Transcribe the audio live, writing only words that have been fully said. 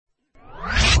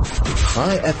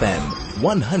High FM,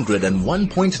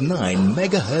 101.9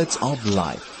 megahertz of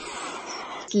life.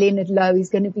 Lenerd Louw is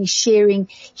going to be sharing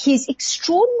his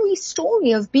extraordinary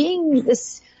story of being the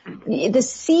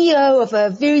CEO of a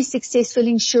very successful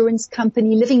insurance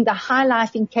company, living the high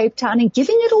life in Cape Town and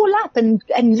giving it all up and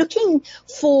looking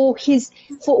for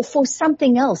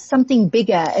something else, something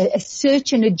bigger, a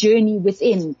search and a journey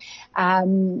within.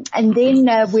 And then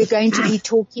we're going to be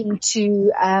talking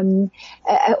to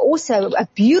also a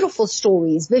beautiful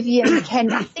stories. Vivian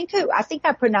Can, I think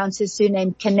I pronounce her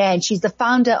surname Canan. She's the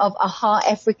founder of Aha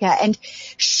Africa, and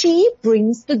she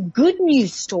brings the good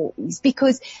news stories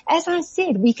because, as I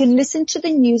said, we can listen to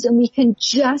the news and we can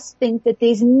just think that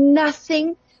there's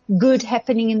nothing good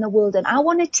happening in the world. And I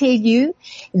want to tell you,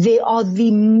 there are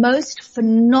the most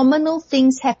phenomenal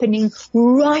things happening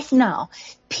right now.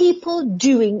 People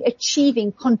doing,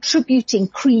 achieving, contributing,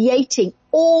 creating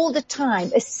all the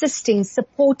time, assisting,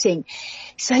 supporting.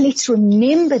 So let's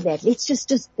remember that. Let's just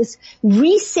this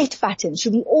reset button.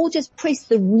 Should we all just press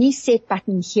the reset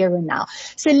button here and now?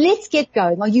 So let's get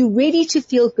going. Are you ready to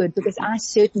feel good? Because I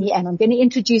certainly am. I'm going to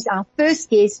introduce our first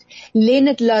guest,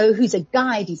 Lenerd Louw, who's a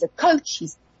guide, he's a coach,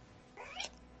 he's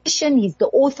the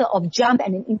author of Jump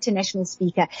and an international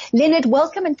speaker. Lenerd,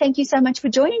 welcome and thank you so much for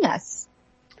joining us.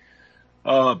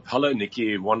 Hello,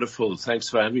 Nikki. Wonderful. Thanks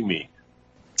for having me.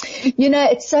 You know,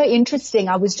 it's so interesting.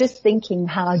 I was just thinking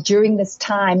how during this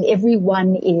time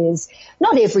everyone is,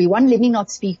 not everyone, let me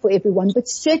not speak for everyone, but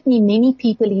certainly many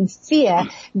people in fear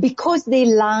because their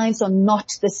lives are not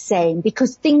the same,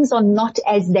 because things are not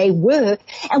as they were,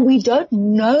 and we don't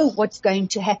know what's going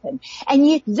to happen. And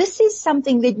yet this is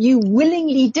something that you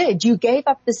willingly did. You gave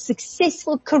up the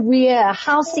successful career, a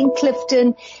house in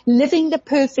Clifton, living the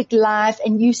perfect life,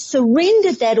 and you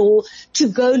surrendered that all to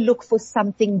go look for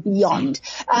something beyond.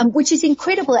 Which is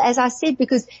incredible, as I said,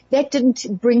 because that didn't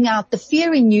bring out the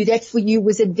fear in you. That for you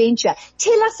was adventure.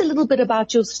 Tell us a little bit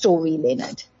about your story,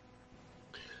 Lenerd.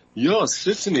 Yeah,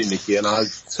 certainly, Nikki. And I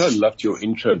so loved your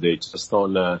intro there just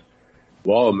on,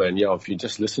 wow, man. Yeah, if you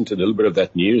just listen to a little bit of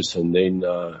that news and then,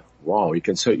 wow, you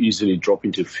can so easily drop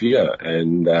into fear.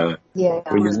 And, when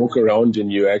you walk around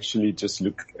and you actually just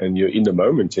look and you're in the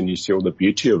moment and you see all the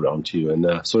beauty around you.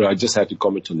 And, sorry, I just had to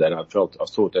comment on that. I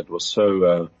thought that was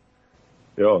so,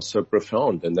 so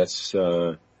profound. And that's,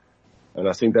 and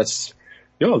I think that's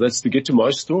to get to my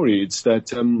story. It's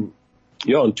that, in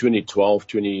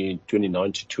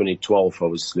 2009 to 2012, I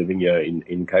was living here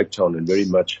in Cape Town and very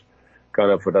much kind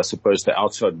of what I suppose the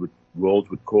outside world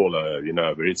would call a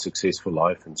very successful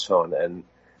life and so on. And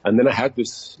then I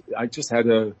just had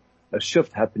a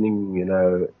shift happening,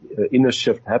 inner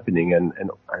shift happening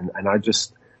and I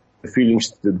just, the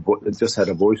feelings, just had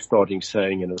a voice starting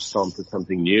saying, it was time for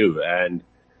something new. And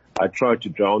I tried to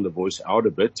drown the voice out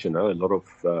a bit, a lot of,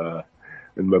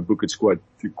 in my book it's quite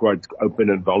open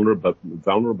and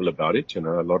vulnerable about it, a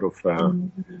lot of,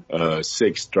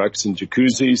 sex, drugs and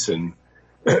jacuzzis. And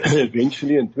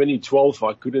eventually in 2012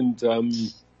 I couldn't drown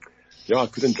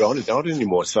it out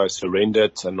anymore. So I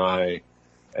surrendered and I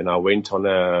went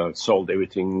on sold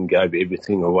everything, gave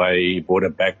everything away, bought a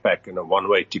backpack and a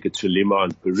one-way ticket to Lima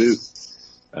and Peru.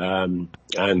 And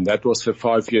that was a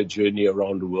 5-year journey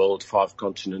around the world, 5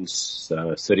 continents,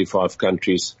 35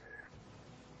 countries.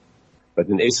 But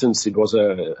in essence, it was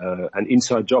an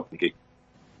inside job, Nikki.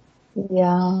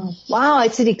 Yeah. Wow.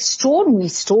 It's an extraordinary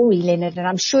story, Lenerd. And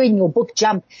I'm sure in your book,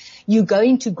 Jump, you go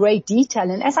into great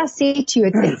detail. And as I said to you,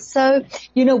 it's so,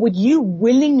 what you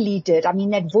willingly did. I mean,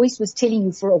 that voice was telling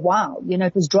you for a while,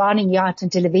 it was drowning you out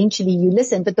until eventually you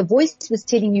listened. But the voice was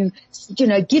telling you,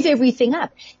 give everything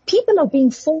up. People are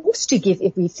being forced to give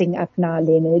everything up now,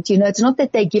 Lenerd. It's not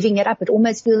that they're giving it up. It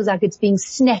almost feels like it's being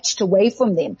snatched away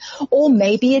from them. Or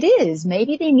maybe it is.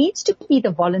 Maybe there needs to be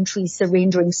the voluntary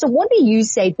surrendering. So what do you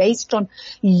say based on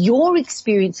your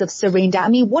experience of surrender? I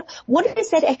mean, what does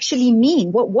that actually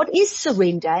mean? What is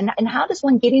surrender, and how does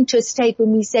one get into a state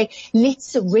when we say, let's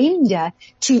surrender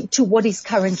to what is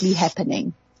currently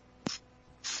happening?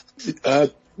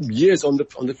 Yes, on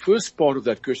the first part of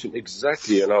that question,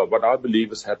 exactly. What I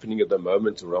believe is happening at the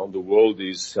moment around the world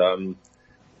is,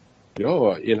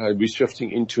 we're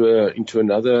shifting into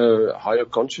another higher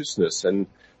consciousness, and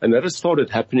that has started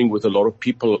happening with a lot of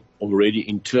people already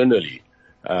internally.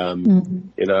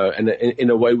 And in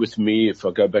a way with me, if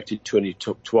I go back to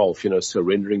 2012,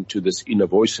 surrendering to this inner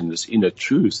voice and this inner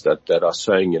truth that are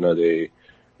saying,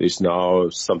 there's now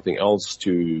something else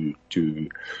to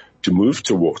move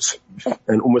towards,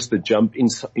 and almost a jump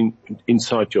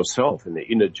inside yourself in the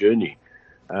inner journey.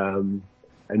 And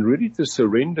really to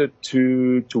surrender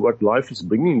to what life is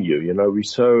bringing you. You know,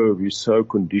 we're so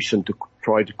conditioned to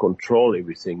try to control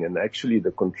everything, and actually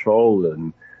the control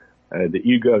and the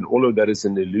ego and all of that is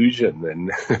an illusion.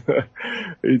 And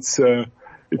it's,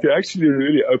 if you actually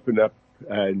really open up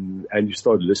and you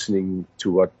start listening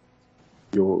to what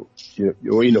your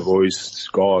inner voice,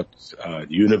 God, the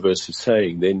universe is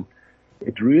saying, then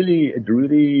it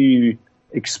really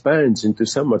expands into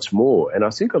so much more. And I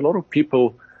think a lot of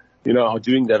people, are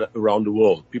doing that around the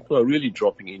world. People are really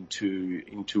dropping into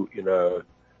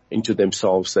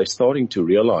themselves. They're starting to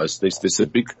realize there's a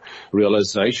big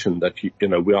realization that,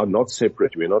 we are not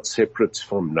separate. We're not separate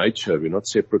from nature. We're not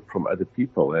separate from other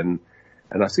people. And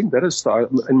I think that is,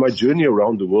 in my journey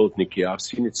around the world, Nikki, I've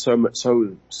seen it so much, if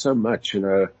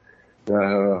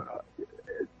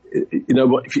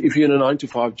you're in a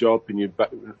 9-to-5 job and you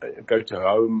go to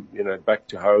home, back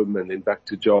to home and then back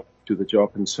to the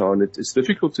job and so on, it's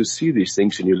difficult to see these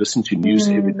things, and you listen to news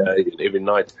every day and every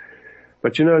night.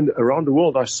 But around the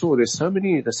world I saw there's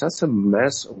such a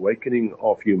mass awakening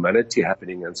of humanity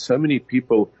happening, and so many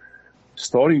people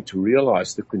starting to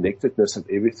realize the connectedness of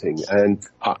everything. And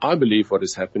I believe what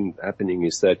is happening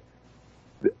is that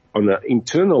on an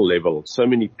internal level, so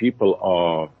many people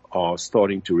are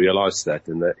starting to realize that,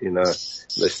 and that,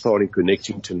 they're starting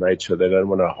connecting to nature. They don't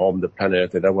want to harm the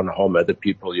planet. They don't want to harm other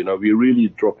people. We're really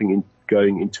going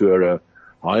into a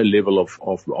higher level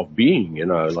of being,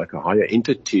 like a higher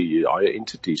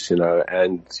entities,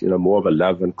 and, more of a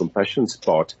love and compassion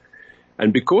part.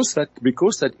 And because that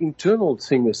internal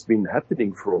thing has been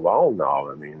happening for a while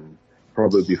now, I mean,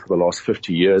 probably for the last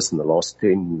 50 years and the last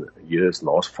 10 years,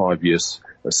 last 5 years,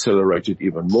 accelerated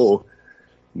even more.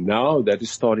 Now that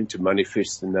is starting to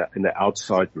manifest in the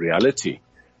outside reality.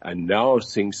 And now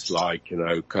things like,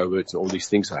 COVID and all these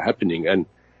things are happening, and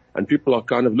people are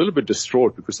kind of a little bit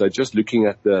distraught because they're just looking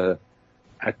at the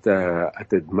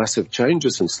massive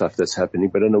changes and stuff that's happening.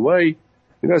 But in a way,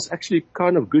 it's actually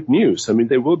kind of good news. I mean,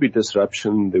 there will be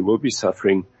disruption, there will be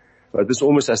suffering, but it's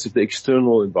almost as if the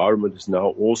external environment is now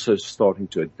also starting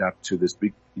to adapt to this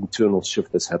big internal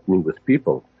shift that's happening with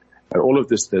people. And all of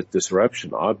this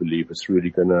disruption, I believe, is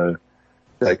really going to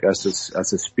take us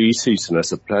as a species and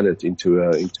as a planet into a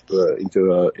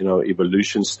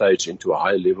evolution stage, into a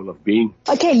higher level of being.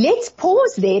 Okay, let's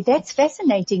pause there. That's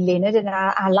fascinating, Lenerd, and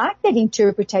I like that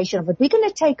interpretation of it. We're going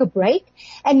to take a break,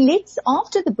 and let's,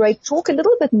 after the break, talk a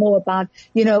little bit more about,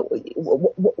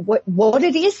 what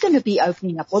it is going to be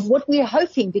opening up, what we're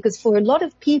hoping, because for a lot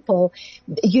of people,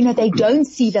 they don't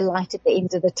see the light at the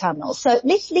end of the tunnel. So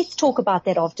let's talk about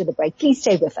that after the break. Please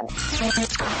stay with us.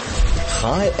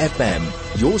 High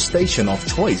FM, your station of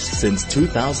choice since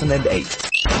 2008.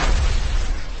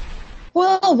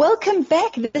 Well, welcome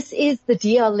back. This is the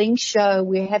DL Link Show.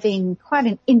 We're having quite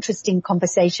an interesting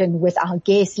conversation with our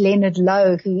guest, Lenerd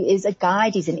Louw, who is a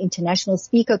guide. He's an international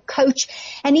speaker, coach,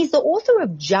 and he's the author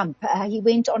of Jump. He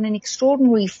went on an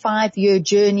extraordinary 5-year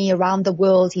journey around the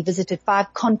world. He visited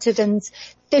 5 continents,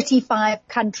 35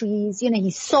 countries.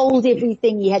 He sold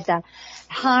everything. He had the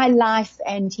high life,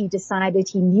 and he decided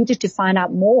he needed to find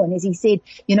out more. And as he said,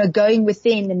 going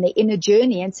within and the inner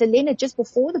journey. And so, Lenerd, just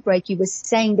before the break, you were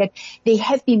saying that there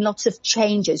have been lots of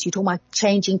changes. You're talking about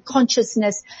changing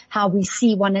consciousness, how we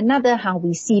see one another, how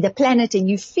we see the planet, and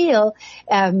you feel,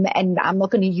 and I'm not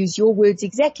going to use your words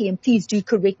exactly, and please do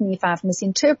correct me if I've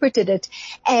misinterpreted it,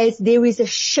 as there is a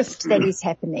shift that is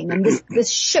happening. And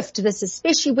this shift,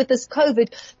 especially with this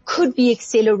COVID, could be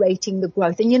accelerating the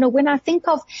growth. And when I think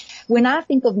of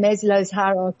Maslow's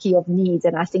hierarchy of needs,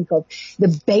 and I think of the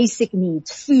basic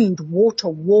needs, food, water,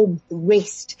 warmth,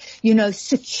 rest,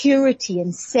 security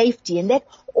and safety, and that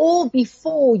all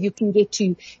before you can get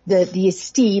to the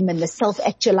esteem and the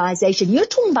self-actualization. You're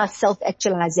talking about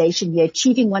self-actualization here,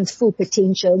 achieving one's full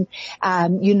potential,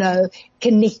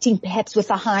 connecting perhaps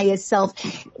with a higher self.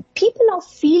 People are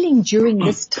feeling during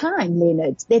this time,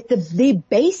 Lenerd, that their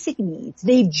basic needs,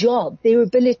 their job, their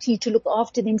ability to look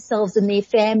after themselves and their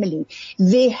family,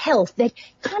 their health, that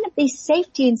kind of their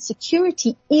safety and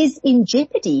security is in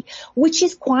jeopardy, which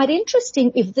is quite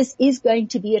interesting if this is going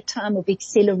to be a time of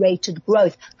accelerated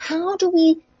growth. How do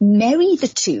we marry the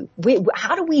two?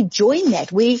 How do we join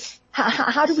that?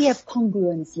 How do we have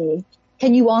congruence there?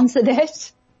 Can you answer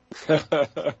that?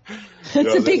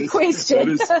 It's a big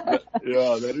question.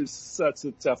 That is such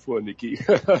a tough one, Nikki.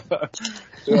 I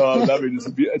love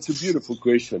it. It's a beautiful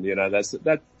question.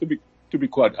 To be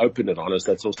quite open and honest,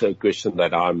 that's also a question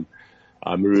that I'm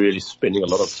really spending a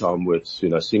lot of time with,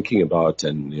 thinking about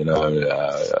and, not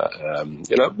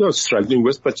struggling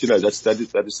with, but,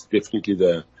 that is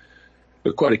definitely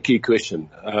quite a key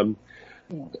question.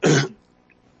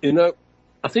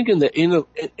 I think in the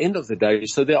end of the day,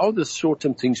 so there are the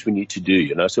short-term things we need to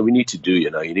do, so we need to do, you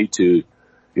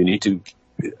need to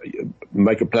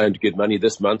make a plan to get money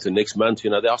this month and next month,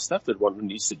 there are stuff that one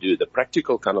needs to do. The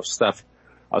practical kind of stuff,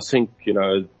 I think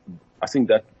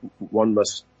that one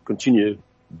must continue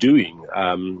doing,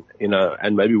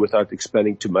 and maybe without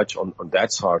explaining too much on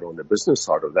that side, on the business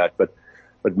side of that, but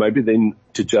maybe then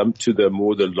to jump to the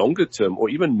longer term or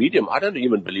even medium. I don't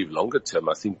even believe longer term.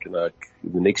 I think, in the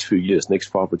next few years, next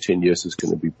 5 or 10 years is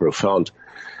going to be profound.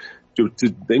 To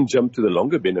then jump to the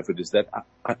longer benefit is that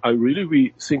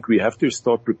we think we have to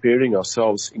start preparing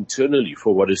ourselves internally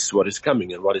for what is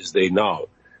coming and what is there now.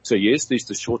 So yes, there's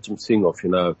the short-term thing of,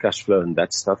 cash flow and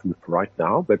that stuff right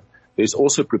now, but there's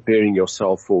also preparing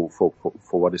yourself for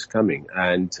what is coming.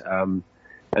 And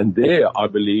there, I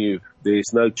believe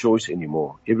there's no choice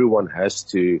anymore. Everyone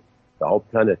the whole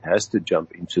planet has to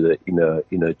jump into the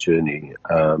inner journey,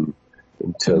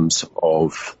 in terms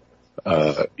of,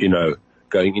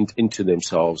 going into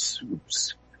themselves,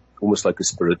 almost like a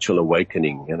spiritual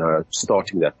awakening,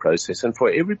 starting that process. And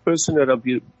for every person that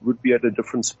would be at a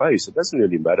different space, it doesn't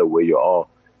really matter where you are.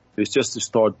 It's just to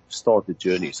start the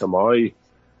journey. So my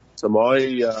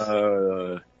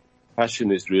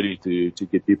passion is really to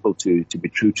get people to be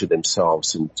true to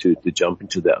themselves and to jump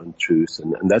into their own truth.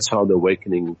 And that's how the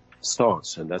awakening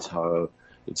starts, and that's how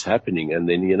it's happening. And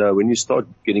then, when you start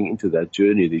getting into that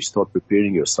journey, you start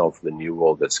preparing yourself for the new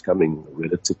world that's coming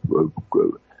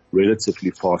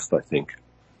relatively fast, I think.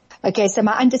 Okay, so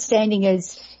my understanding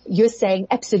is you're saying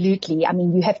absolutely. I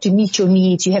mean, you have to meet your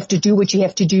needs. You have to do what you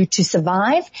have to do to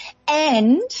survive.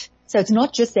 And so it's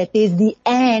not just that, there's the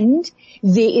and,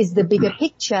 there is the bigger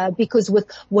picture, because with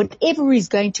whatever is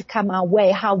going to come our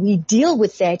way, how we deal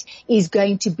with that is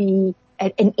going to be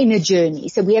an inner journey.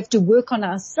 So we have to work on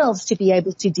ourselves to be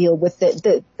able to deal with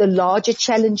the larger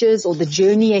challenges or the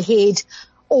journey ahead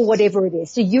or whatever it is.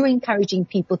 So you're encouraging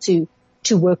people to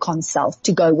work on self,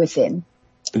 to go within.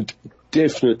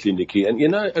 Definitely, Nikki. And,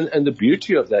 and the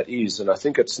beauty of that is, and I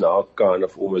think it's now kind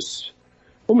of almost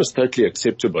totally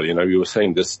acceptable. You were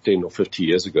saying this 10 or 50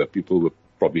 years ago, people were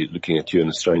probably looking at you in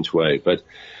a strange way. But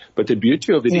the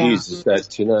beauty of it is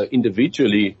that,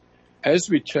 individually,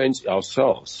 as we change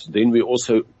ourselves, then we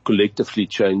also collectively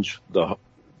change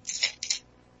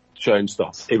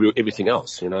everything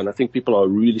else, and I think people are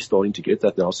really starting to get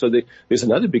that now. So there's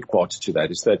another big part to that,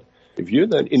 is that if you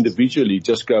then individually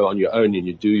just go on your own and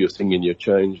you do your thing and you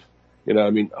change,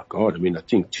 I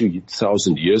think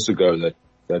 2,000 years ago that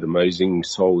amazing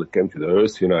soul that came to the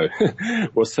earth,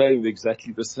 was saying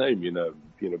exactly the same,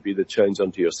 be the change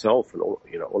unto yourself and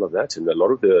all of that. And a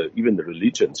lot of even the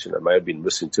religions, may have been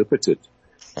misinterpreted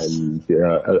and,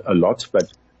 a lot,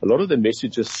 but a lot of the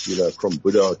messages, from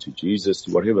Buddha to Jesus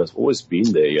to whatever has always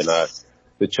been there,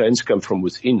 the change come from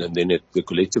within, and then the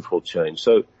collective will change.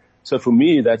 So for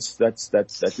me, that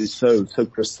is so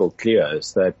crystal clear,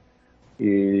 is that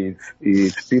if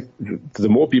the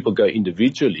more people go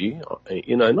individually,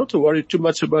 not to worry too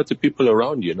much about the people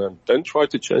around you. Don't try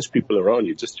to change people around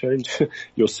you. Just change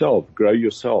yourself, grow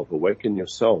yourself, awaken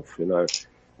yourself,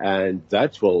 and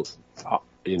that will,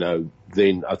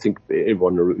 then I think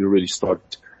everyone will really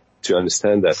start to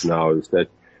understand that now, is that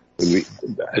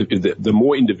the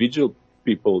more individual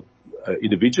people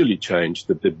individually change,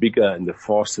 the bigger and the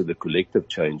faster the collective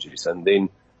changes. And then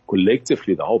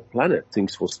collectively, the whole planet,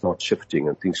 things will start shifting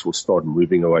and things will start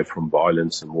moving away from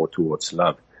violence and more towards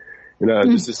love.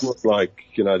 This is not like,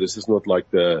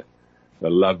 the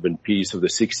love and peace of the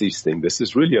 60s thing. This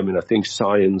is really, I think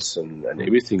science and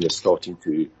everything is starting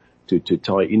to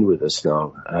tie in with us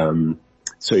now.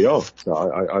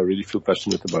 I really feel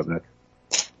passionate about that.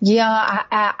 Yeah,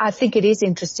 I think it is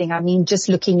interesting. I mean, just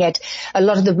looking at a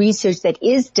lot of the research that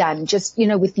is done, just,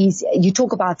 with these, you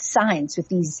talk about science with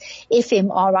these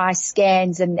fMRI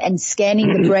scans and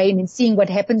scanning the brain and seeing what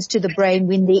happens to the brain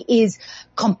when there is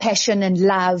compassion and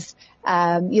love.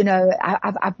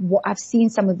 I've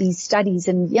seen some of these studies,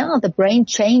 and the brain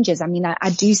changes. I mean, I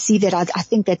do see that. I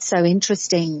think that's so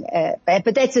interesting.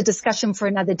 But that's a discussion for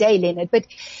another day, Lenerd. But,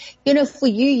 for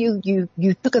you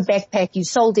took a backpack, you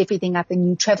sold everything up, and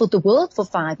you traveled the world for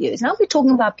 5 years. Now we're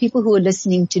talking about people who are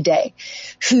listening today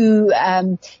who,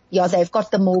 they've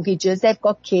got the mortgages, they've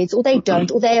got kids, or they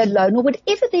don't, or they're alone, or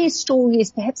whatever their story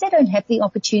is. Perhaps they don't have the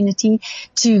opportunity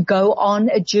to go on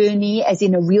a journey, as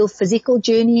in a real physical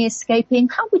journey, escaping.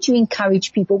 How would you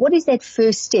encourage people? What is that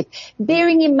first step?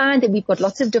 Bearing in mind that we've got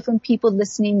lots of different people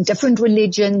listening, different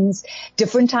religions,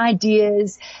 different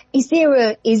ideas. Is there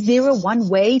a one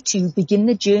way to begin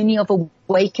the journey of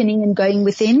awakening and going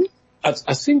within? I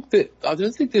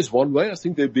don't think there's one way. I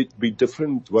think there'll be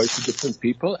different ways for different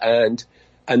people. And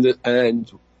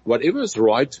and whatever is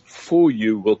right for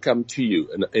you will come to you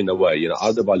in a way,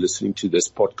 either by listening to this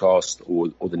podcast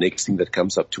or the next thing that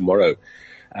comes up tomorrow.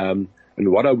 And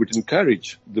what I would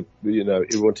encourage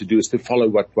everyone to do is to follow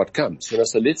what comes. So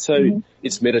let's say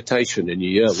it's meditation and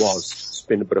you hear,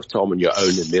 spend a bit of time on your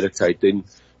own and meditate, then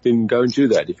go and do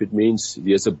that. If it means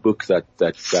there's a book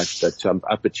that jump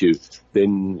up at you,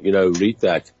 then, read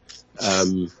that.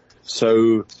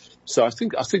 So I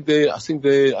think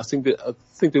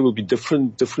there will be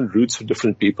different routes for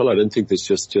different people. I don't think there's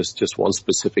just one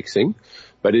specific thing,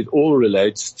 but it all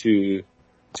relates to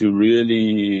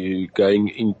really going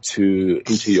into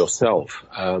yourself.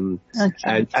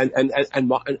 Okay. And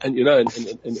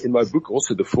in my book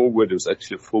also the foreword was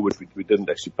actually a foreword. We didn't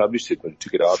actually publish it, but we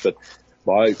took it out.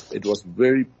 But it was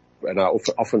very, and I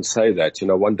often say that,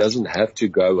 one doesn't have to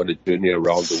go on a journey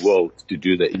around the world to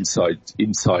do the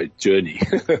inside journey.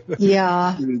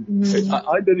 Yeah.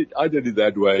 I did it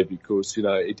that way because,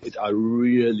 I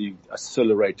really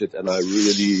accelerated and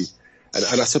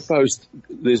and I suppose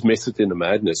there's method in the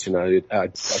madness, I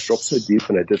dropped so deep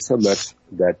and I did so much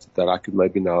that I could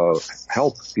maybe now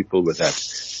help people with that.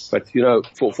 But,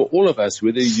 for all of us,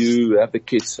 whether you have the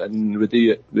kids and with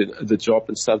the job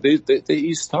and stuff, there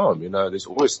is time, there's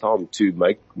always time to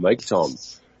make time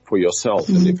for yourself.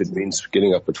 And if it means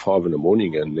getting up at 5 a.m.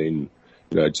 and then,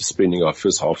 just spending our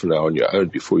first half an hour on your own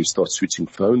before you start switching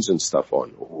phones and stuff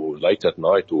on, or late at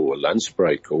night or lunch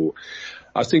break,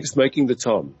 I think it's making the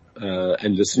time.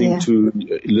 And listening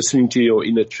to your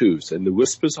inner truths, and the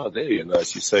whispers are there,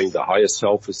 as you're saying, the higher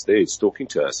self is there, it's talking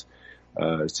to us.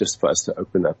 It's just for us to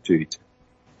open up to it.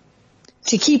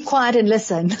 To keep quiet and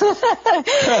listen.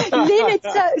 Lenerd,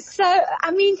 so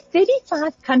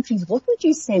 35 countries, what would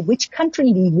you say, which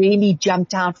country really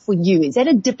jumped out for you? Is that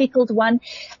a difficult one,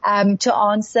 to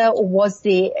answer, or was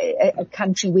there a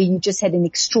country where you just had an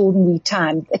extraordinary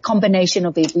time, a combination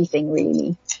of everything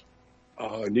really?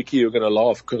 Oh, Nikki, you're going to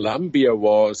laugh. Colombia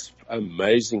was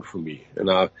amazing for me. And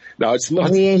now it's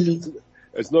not really.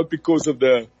 It's not because of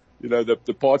the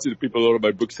party that people, a lot of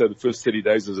my books say the first 30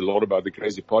 days is a lot about the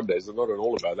crazy pod days. It's not at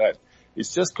all about that.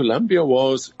 It's just Colombia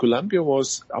was,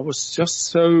 I was just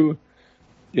so,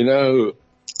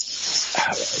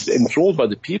 enthralled by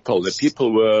the people. The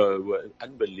people were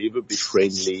unbelievably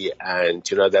friendly, and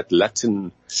that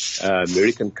Latin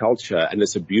American culture. And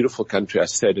it's a beautiful country. I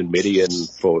stayed in Medellin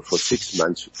for 6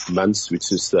 months,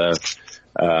 which is a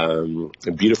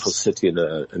beautiful city in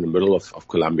the middle of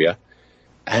Colombia.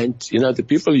 And the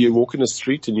people, you walk in the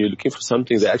street and you're looking for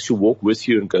something, they actually walk with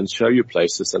you and go and show you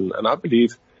places. And I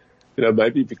believe,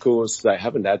 maybe because they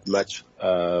haven't had much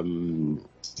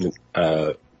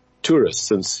tourists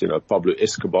since, Pablo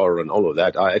Escobar and all of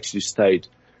that. I actually stayed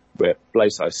where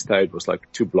place I stayed was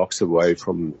like 2 blocks away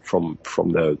from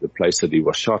the place that he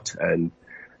was shot. And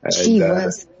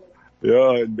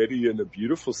Medellin, a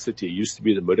beautiful city. It used to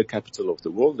be the murder capital of the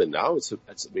world, and now it's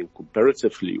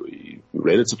comparatively,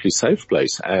 relatively safe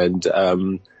place. And, I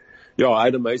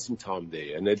had an amazing time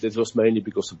there, and it was mainly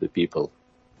because of the people.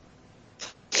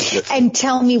 And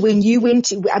tell me, when you went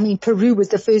to, Peru was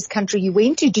the first country you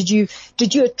went to. Did you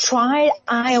try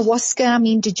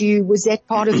ayahuasca? Was that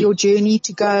part of your journey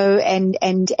to go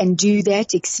and do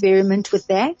that, experiment with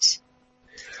that?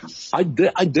 I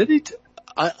did it.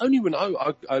 I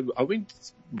went,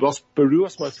 Peru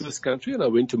was my first country, and I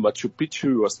went to Machu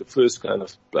Picchu was the first kind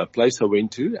of place I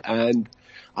went to, and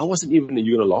I wasn't even,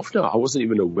 you're going to laugh now, I wasn't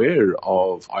even aware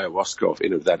of ayahuasca, of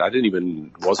any of that.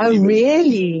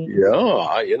 Really?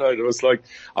 Yeah, it was like,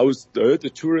 I heard the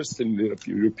tourists and the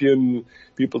European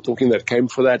people talking that came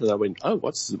for that, and I went,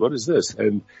 what is this?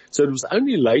 And so it was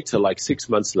only later, like 6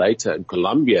 months later in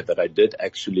Colombia, that I did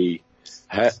actually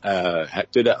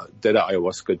did an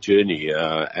ayahuasca journey,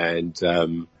 and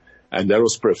that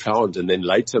was profound. And then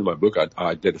later in my book,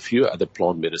 I did a few other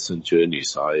plant medicine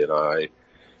journeys. I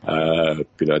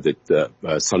did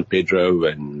San Pedro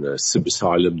and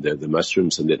Cibosalem, the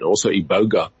mushrooms, and then also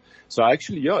Iboga. So I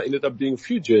actually, ended up doing a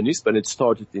few journeys, but it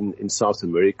started in South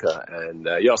America. And,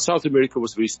 South America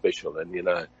was very special. And,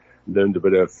 learned a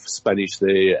bit of Spanish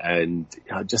there, and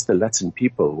just the Latin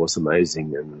people was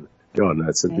amazing. And,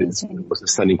 it was a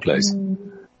stunning place.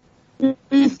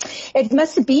 It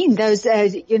must have been those,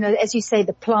 as you say,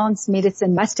 the plants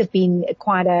medicine must have been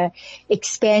quite a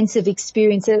expansive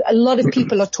experience. A lot of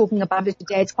people are talking about it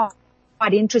today. It's quite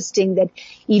interesting that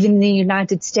even in the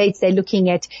United States, they're looking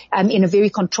at, in a very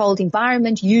controlled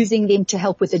environment, using them to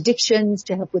help with addictions,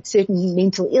 to help with certain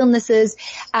mental illnesses.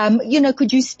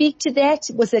 Could you speak to that?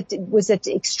 Was it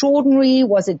extraordinary?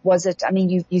 Was it,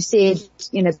 you said,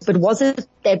 but was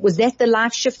that the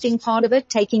life shifting part of it,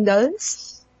 taking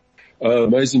those?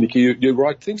 Amazing, Nikki. You're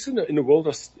right. Things in the world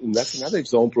and that's another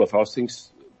example of how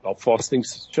fast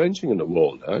things are changing in the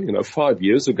world. 5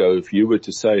 years ago, if you were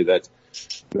to say that,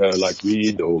 like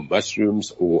weed or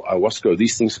mushrooms or ayahuasca,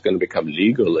 these things are going to become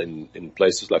legal in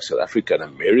places like South Africa and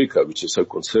America, which is so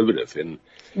conservative. And,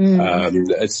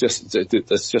 it's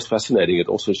just fascinating. It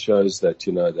also shows that,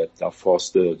 that how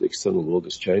fast the external world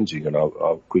is changing and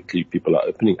how quickly people are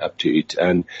opening up to it.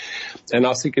 And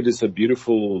I think it is a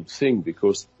beautiful thing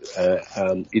because,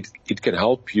 it can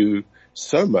help you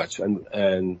so much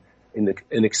and in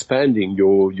expanding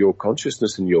your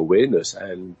consciousness and your awareness.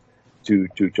 And to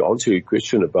answer your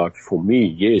question about, for me,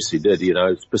 yes, it did,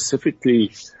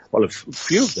 specifically, well, a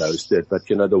few of those did, but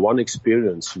the one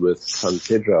experience with San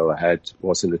Pedro I had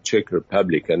was in the Czech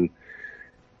Republic, and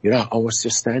I was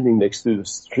just standing next to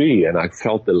this tree and I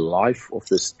felt the life of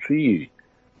this tree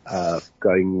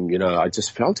going, I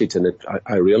just felt it, and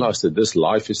I realized that this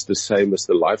life is the same as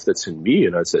the life that's in me,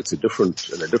 it's in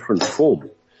a different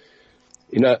form.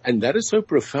 And that is so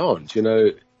profound,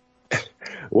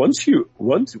 Once you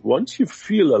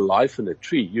feel a life in a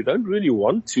tree, you don't really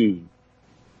want to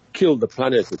kill the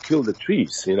planet or kill the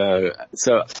trees,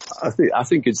 So I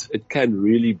think it can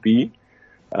really be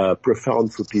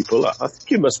profound for people. I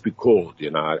think you must be called,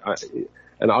 and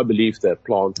I believe the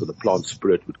plant or the plant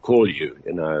spirit would call you,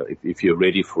 if you're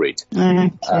ready for it.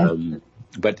 Mm-hmm.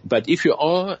 But if you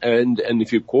are, and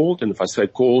if you're called, and if I say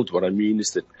called, what I mean is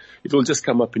that it will just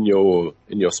come up in your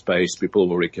space. People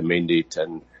will recommend it,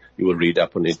 and you will read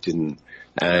up on it, and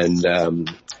then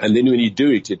when you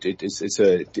do it,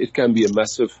 it can be a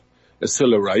massive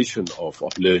acceleration of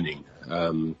learning.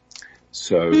 I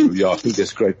think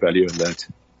there's great value in that.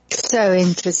 So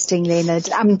interesting,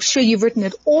 Lenerd. I'm sure you've written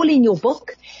it all in your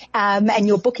book, and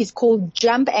your book is called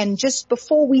Jump. And just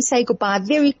before we say goodbye,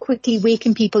 very quickly, where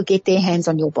can people get their hands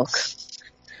on your book?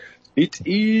 It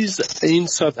is in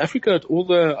South Africa at all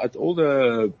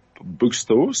the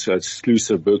bookstores, so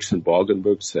Exclusive Books and Bargain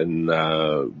Books and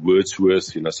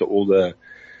Wordsworth, so all the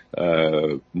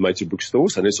major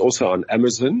bookstores, and it's also on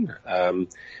Amazon, and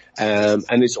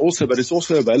it's also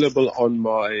available on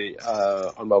my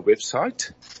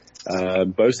website,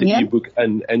 both the ebook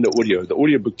and the audio. The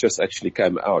audiobook just actually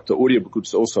came out. The audiobook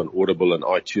is also on Audible and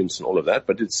iTunes and all of that,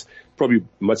 but it's probably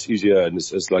much easier, and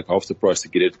it's like half the price to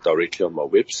get it directly on my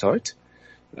website.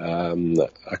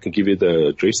 I can give you the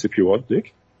address if you want,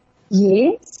 Nick.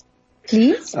 Yes,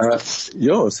 please.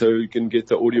 So you can get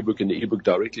the audiobook and the ebook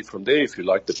directly from there. If you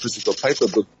like the physical paper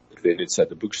book, then it's at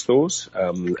the bookstores.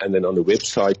 And then on the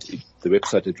website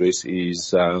address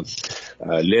is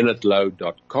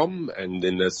lenerdlow.com, and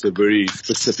then there's a very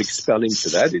specific spelling to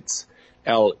that. It's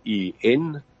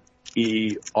LENERDLOUW.com.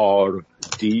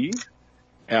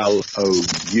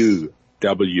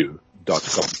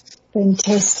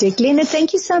 Fantastic. Lenerd,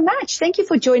 thank you so much. Thank you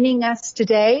for joining us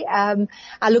today. I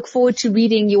look forward to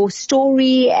reading your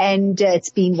story, and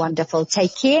it's been wonderful.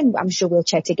 Take care, and I'm sure we'll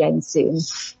chat again soon.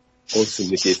 Awesome,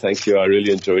 Nikki. Thank you. I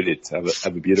really enjoyed it. Have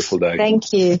a beautiful day.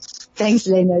 Thank you. Thanks,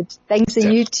 Lenerd. Thanks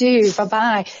to you too.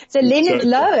 Bye-bye. So Lenerd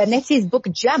Louw, and that's his book,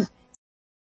 Jump.